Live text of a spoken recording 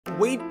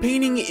Weight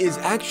painting is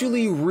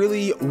actually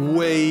really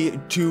way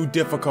too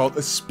difficult,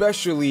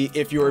 especially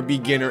if you're a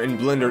beginner in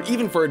Blender,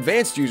 even for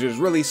advanced users,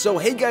 really. So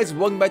hey guys,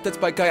 welcome back to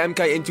TutsByKai, I'm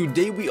Kai, and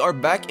today we are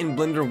back in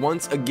Blender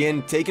once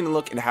again, taking a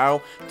look at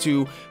how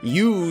to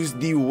use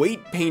the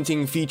weight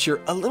painting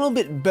feature a little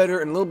bit better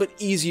and a little bit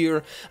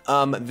easier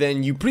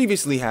than you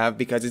previously have,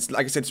 because it's,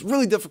 like I said, it's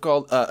really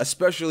difficult,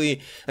 especially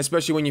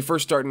when you're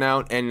first starting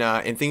out,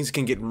 and things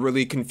can get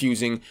really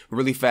confusing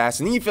really fast,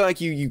 and then you feel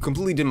like you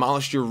completely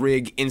demolished your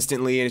rig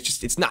instantly, and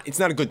it's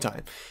not a good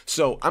time.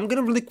 So I'm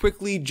gonna really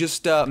quickly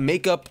just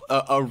make up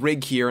a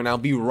rig here, and I'll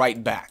be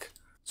right back.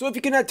 So if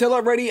you cannot tell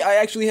already, I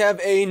actually have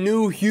a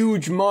new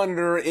huge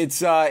monitor.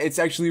 It's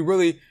actually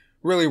really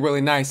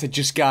nice. I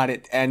just got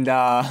it, and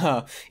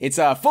it's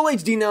full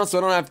HD now, so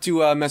I don't have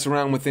to mess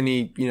around with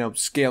any, you know,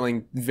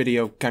 scaling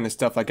video kind of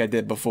stuff like I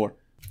did before.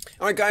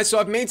 Alright guys, so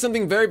I've made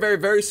something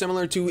very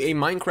similar to a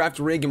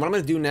Minecraft rig, and what I'm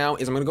going to do now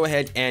is I'm going to go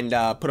ahead and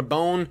put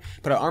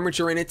an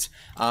armature in it.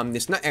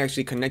 It's not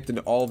actually connected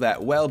all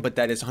that well, but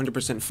that is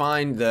 100%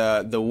 fine.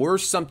 The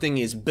worse something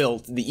is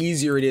built, the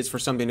easier it is for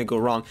something to go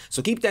wrong.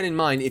 So keep that in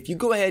mind. If you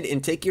go ahead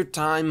and take your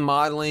time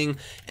modeling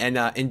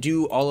and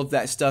do all of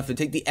that stuff and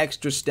take the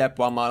extra step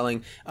while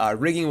modeling,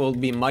 rigging will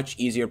be a much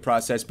easier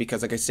process,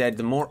 because like I said,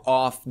 the more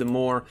off, the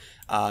more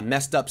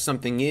messed up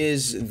something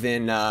is,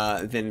 then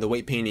the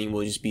weight painting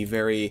will just be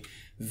very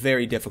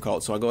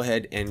difficult. So I'll go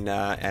ahead and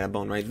add a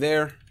bone right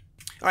there.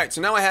 Alright,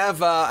 so now I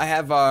have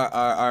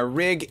our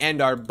rig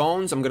and our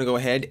bones. I'm gonna go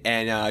ahead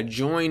and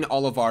join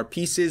all of our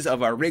pieces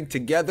of our rig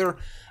together.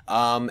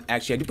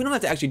 Actually, we don't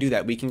have to actually do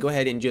that. We can go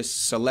ahead and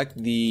just select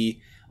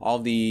all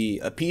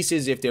the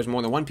pieces if there's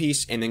more than one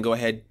piece, and then go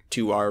ahead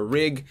to our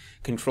rig,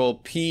 Control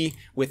P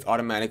with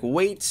automatic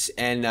weights,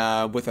 and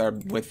with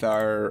our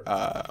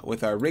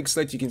rig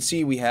select, you can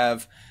see we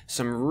have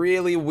some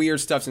really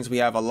weird stuff since we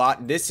have a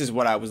lot. This is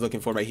what I was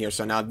looking for right here.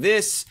 So now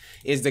this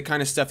is the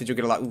kind of stuff that you'll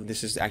get a lot. Ooh,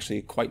 this is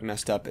actually quite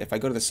messed up. If I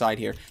go to the side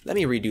here, let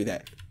me redo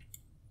that.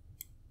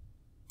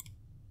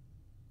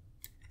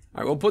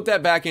 Alright, we'll put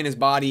that back in his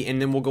body,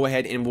 and then we'll go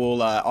ahead and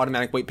we'll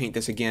automatic weight paint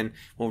this again.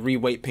 We'll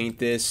re-weight paint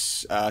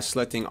this,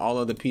 selecting all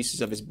of the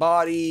pieces of his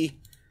body,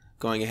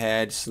 going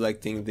ahead,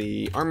 selecting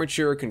the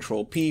armature,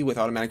 Control P with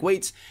automatic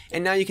weights,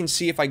 and now you can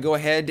see if I go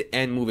ahead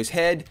and move his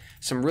head,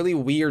 some really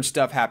weird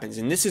stuff happens,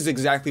 and this is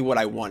exactly what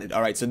I wanted.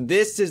 Alright, so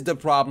this is the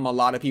problem a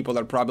lot of people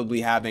are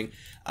probably having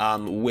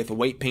with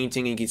weight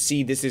painting, and you can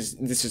see this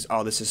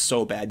is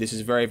so bad. This is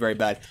very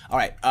bad.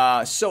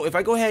 Alright, so if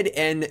I go ahead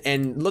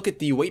and look at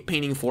the weight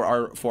painting for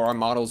our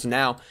models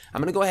now, I'm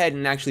gonna go ahead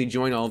and actually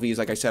join all of these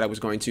like I said I was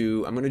going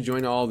to. I'm gonna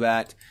join all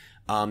that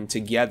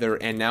together,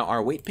 and now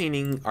our weight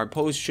painting, our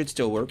pose should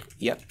still work.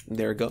 Yep,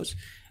 there it goes.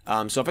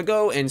 So if I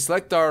go and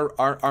select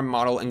our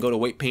model and go to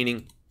weight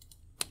painting,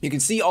 you can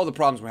see all the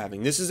problems we're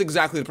having. This is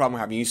exactly the problem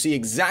we're having. You see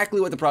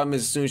exactly what the problem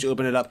is as soon as you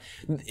open it up.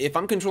 If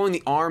I'm controlling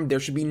the arm, there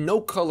should be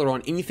no color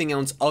on anything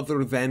else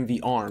other than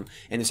the arm.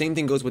 And the same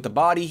thing goes with the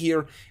body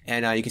here,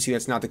 and you can see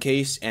that's not the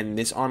case, and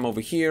this arm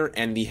over here,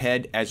 and the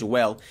head as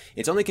well.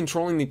 It's only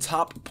controlling the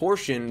top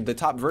portion, the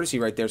top vertex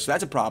right there, so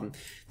that's a problem.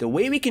 The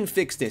way we can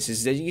fix this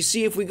is that you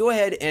see if we go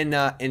ahead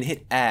and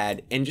hit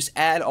add, and just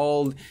add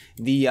all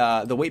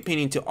the weight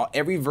painting to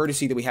every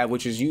vertex that we have,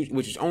 which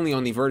is only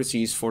on the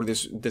vertices for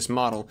this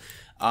model.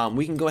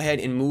 We can go ahead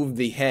and move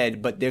the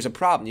head, but there's a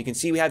problem. You can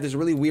see we have this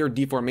really weird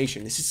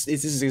deformation. This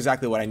is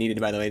exactly what I needed,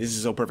 by the way. This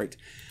is so perfect.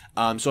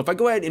 So if I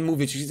go ahead and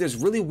move it, you see there's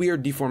really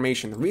weird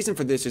deformation. The reason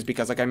for this is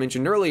because, like I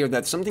mentioned earlier,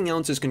 that something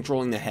else is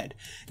controlling the head.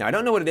 Now, I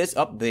don't know what it is.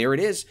 Oh, there it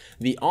is.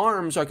 The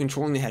arms are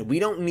controlling the head. We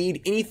don't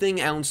need anything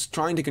else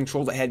trying to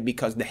control the head,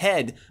 because the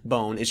head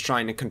bone is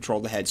trying to control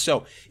the head.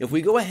 So if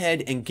we go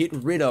ahead and get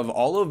rid of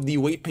all of the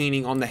weight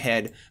painting on the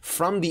head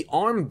from the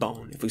arm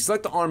bone, if we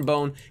select the arm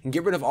bone and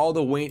get rid of all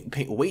the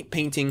weight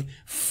painting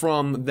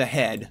from the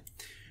head,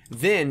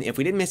 then, if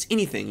we didn't miss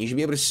anything, you should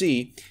be able to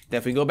see that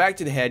if we go back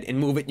to the head and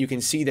move it, you can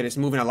see that it's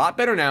moving a lot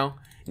better now.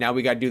 Now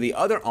we got to do the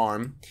other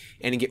arm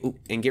and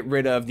get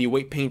rid of the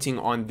weight painting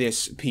on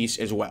this piece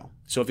as well.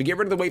 So if we get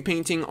rid of the weight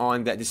painting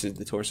on that, this is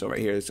the torso right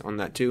here, it's on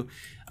that too.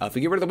 If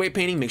we get rid of the weight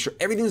painting, make sure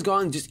everything's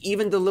gone, just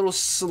even the little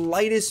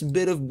slightest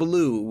bit of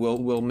blue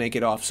will make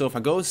it off. So if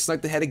I go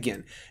select the head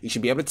again, you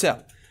should be able to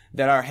tell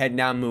that our head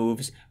now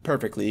moves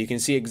perfectly. You can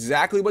see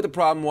exactly what the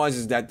problem was,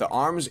 is that the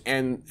arms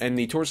and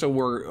the torso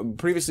were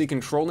previously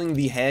controlling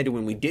the head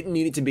when we didn't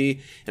need it to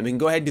be, and we can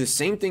go ahead and do the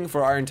same thing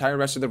for our entire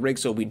rest of the rig.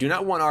 So we do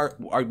not want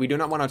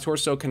our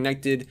torso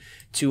connected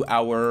to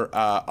our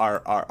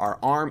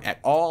arm at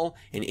all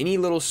in any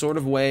little sort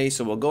of way.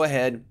 So we'll go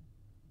ahead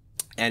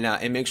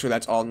and make sure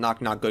that's all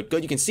not good.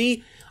 You can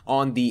see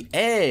on the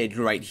edge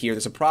right here,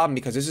 there's a problem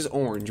because this is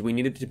orange. We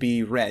need it to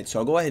be red. So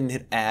I'll go ahead and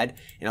hit add,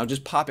 and I'll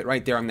just pop it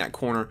right there on that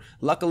corner.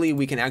 Luckily,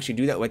 we can actually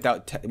do that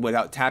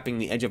without tapping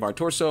the edge of our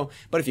torso.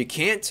 But if you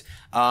can't,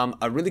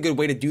 a really good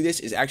way to do this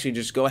is actually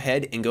just go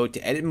ahead and go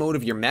to edit mode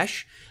of your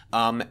mesh.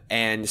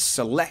 And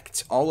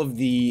select all of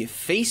the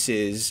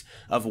faces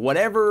of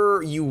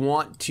whatever you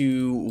want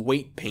to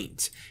weight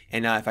paint.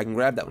 And if I can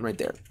grab that one right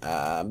there.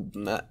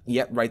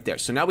 Yep, right there.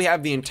 So now we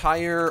have the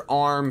entire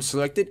arm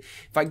selected.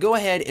 If I go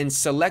ahead and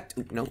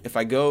select, no, if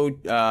I go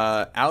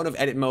out of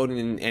edit mode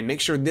and make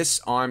sure this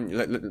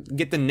arm,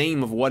 get the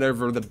name of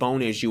whatever the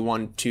bone is you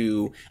want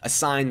to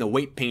assign the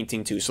weight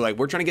painting to. So like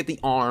we're trying to get the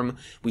arm.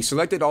 We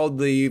selected all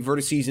the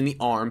vertices in the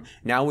arm.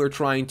 Now we're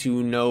trying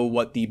to know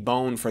what the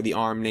bone for the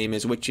arm name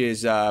is, which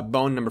is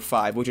bone number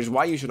 5, which is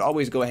why you should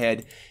always go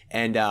ahead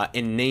and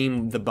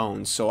name the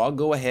bones. So I'll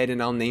go ahead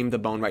and I'll name the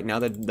bone right now.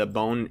 The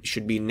bone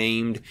should be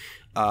named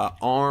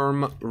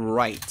arm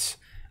right.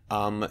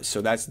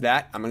 So that's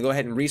that. I'm gonna go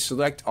ahead and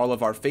reselect all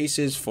of our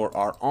faces for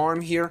our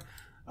arm here.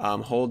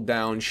 Hold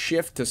down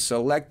shift to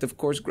select, of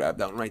course. Grab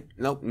that one right.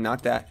 Nope,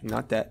 not that,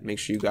 not that. Make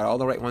sure you got all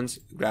the right ones.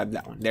 Grab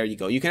that one. There you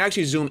go. You can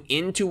actually zoom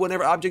into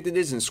whatever object it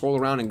is and scroll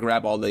around and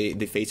grab all the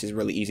faces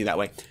really easy that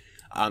way.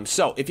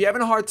 So if you're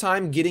having a hard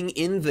time getting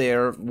in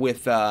there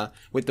with the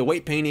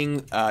weight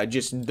painting,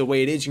 just the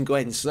way it is, you can go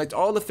ahead and select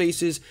all the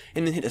faces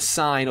and then hit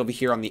assign over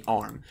here on the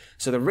arm.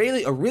 So a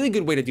really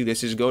good way to do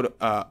this is go to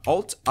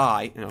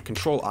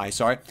Control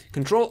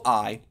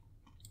I.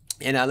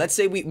 And let's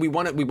say we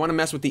want to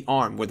mess with the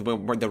arm, with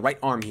the right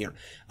arm here.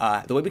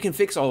 The way we can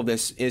fix all of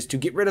this is to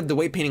get rid of the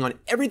weight painting on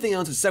everything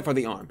else except for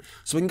the arm.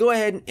 So we can go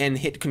ahead and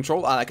hit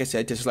Control I, like I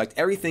said, to select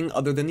everything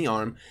other than the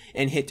arm,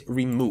 and hit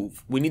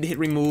remove. We need to hit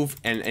remove,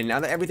 and now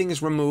that everything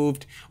is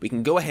removed, we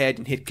can go ahead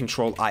and hit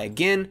Control I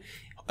again.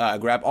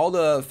 Grab all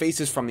the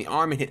faces from the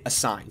arm and hit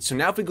assign. So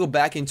now if we go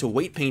back into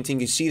weight painting,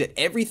 you see that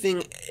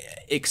everything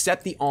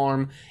except the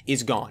arm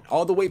is gone.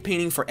 All the weight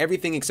painting for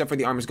everything except for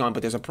the arm is gone,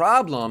 but there's a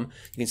problem.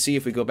 You can see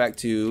if we go back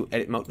to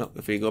edit mode,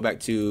 edit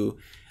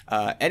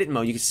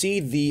mode, you can see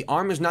the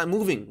arm is not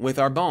moving with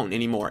our bone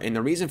anymore. And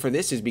the reason for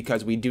this is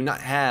because we do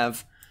not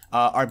have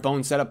our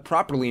bone set up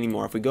properly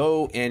anymore. If we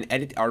go and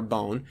edit our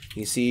bone,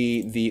 you can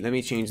see let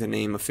me change the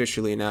name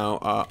officially now,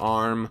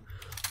 arm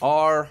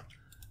R.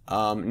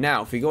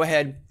 Now, if we go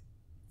ahead,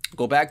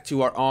 go back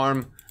to our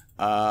arm,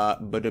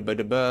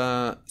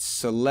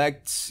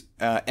 select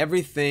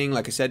everything,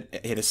 like I said,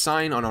 hit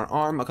assign on our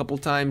arm a couple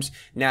times.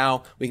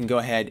 Now we can go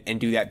ahead and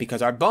do that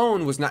because our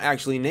bone was not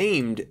actually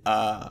named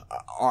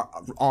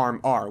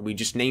arm R. We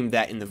just named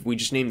that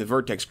the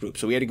vertex group.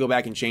 So we had to go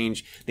back and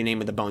change the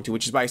name of the bone too,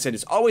 which is why I said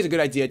it's always a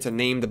good idea to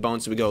name the bone.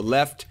 So we go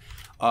left,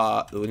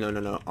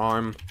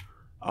 arm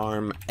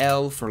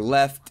L for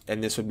left,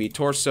 and this would be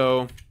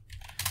torso.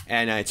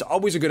 And it's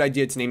always a good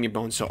idea to name your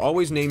bones. So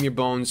always name your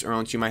bones, or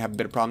else you might have a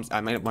bit of problems. I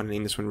might want to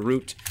name this one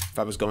root if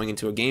I was going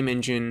into a game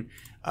engine.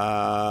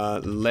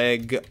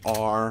 Leg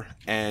R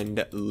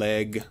and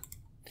leg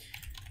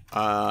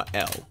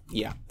L.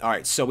 Yeah. All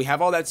right. So we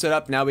have all that set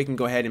up. Now we can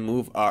go ahead and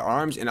move our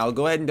arms, and I'll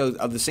go ahead and do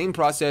the same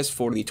process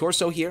for the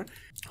torso here.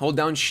 Hold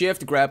down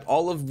shift, grab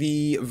all of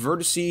the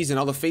vertices and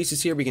all the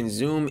faces here. We can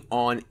zoom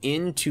on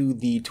into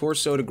the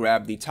torso to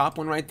grab the top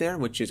one right there,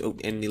 which is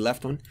in the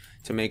left one,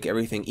 to make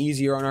everything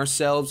easier on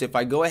ourselves. If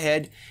I go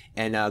ahead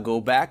and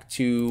go back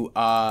to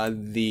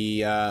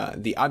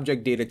the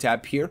object data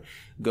tab here,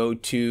 go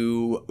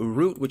to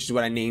root, which is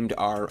what I named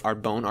our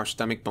bone, our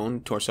stomach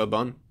bone, torso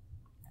bone.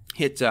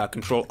 Hit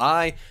Control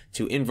I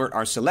to invert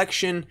our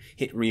selection.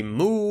 Hit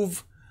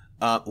remove.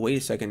 Wait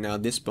a second now.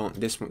 This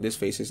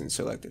face isn't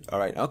selected. All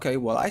right. Okay.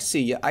 Well, I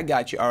see you. I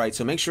got you. All right.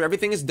 So make sure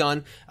everything is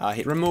done.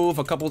 Hit remove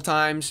a couple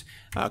times.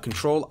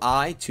 Control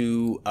I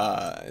to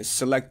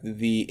select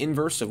the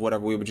inverse of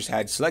whatever we just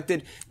had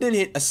selected. Then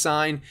hit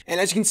assign. And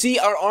as you can see,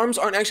 our arms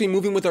aren't actually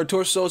moving with our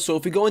torso. So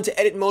if we go into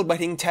edit mode by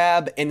hitting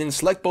tab and then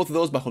select both of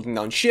those by holding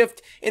down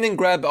shift and then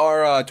grab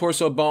our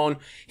torso bone,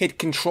 hit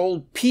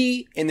Control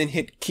P and then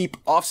hit keep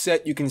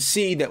offset, you can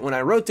see that when I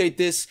rotate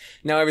this,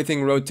 now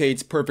everything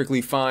rotates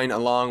perfectly fine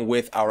along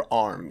with our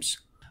arms.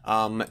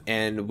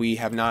 And we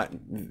have not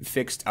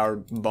fixed our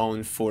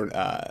bone for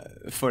our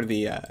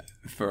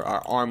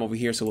arm over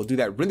here, so we'll do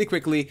that really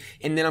quickly,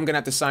 and then I'm gonna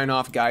have to sign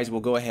off, guys.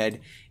 We'll go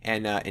ahead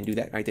and do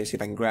that right there. See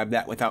if I can grab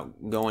that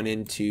without going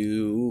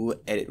into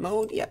edit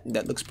mode. Yep,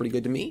 that looks pretty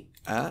good to me.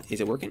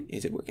 Is it working?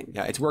 Is it working?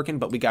 Yeah, it's working,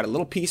 but we got a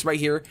little piece right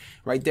here,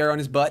 right there on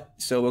his butt.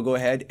 So we'll go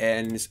ahead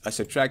and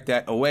subtract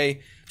that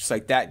away, just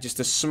like that. Just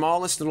the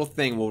smallest little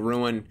thing will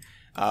ruin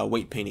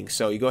weight painting.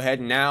 So you go ahead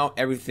and now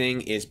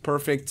everything is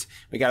perfect.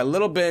 We got a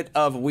little bit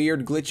of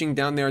weird glitching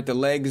down there at the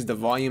legs. The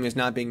volume is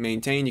not being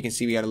maintained. You can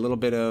see we got a little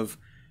bit of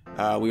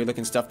weird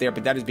looking stuff there,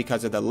 but that is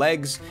because of the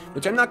legs,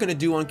 which I'm not going to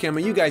do on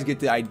camera. You guys get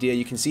the idea.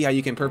 You can see how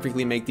you can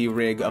perfectly make the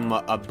rig a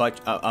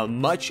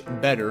much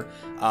better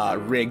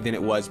rig than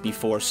it was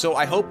before. So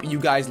I hope you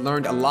guys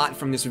learned a lot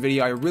from this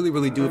video. I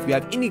really do. If you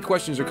have any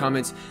questions or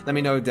comments, let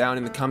me know down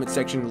in the comment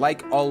section.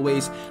 Like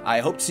always, I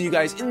hope to see you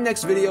guys in the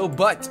next video,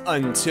 but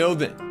until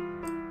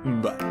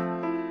then, bye.